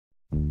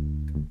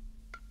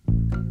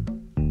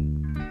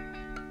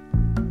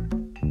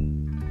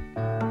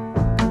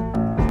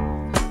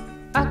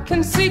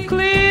can see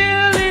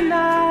clearly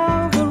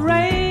now, the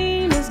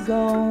rain is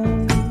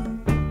gone.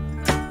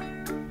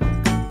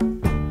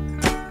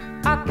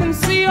 I can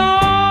see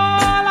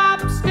all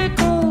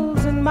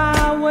obstacles in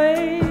my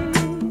way.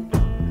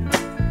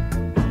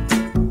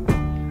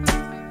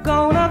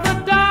 Gone are the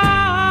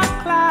dark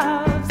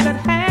clouds that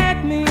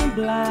had me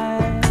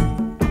blind.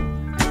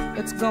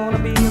 It's gonna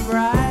be a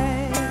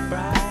bright,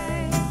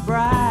 bright,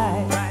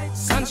 bright,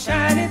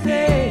 sunshiny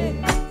day.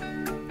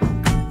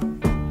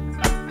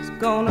 It's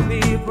gonna be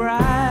a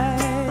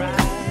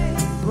bright,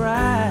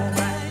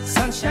 bright,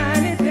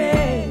 sunshiny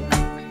day.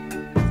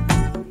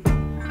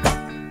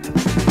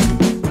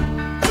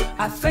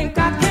 I think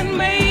I can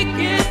make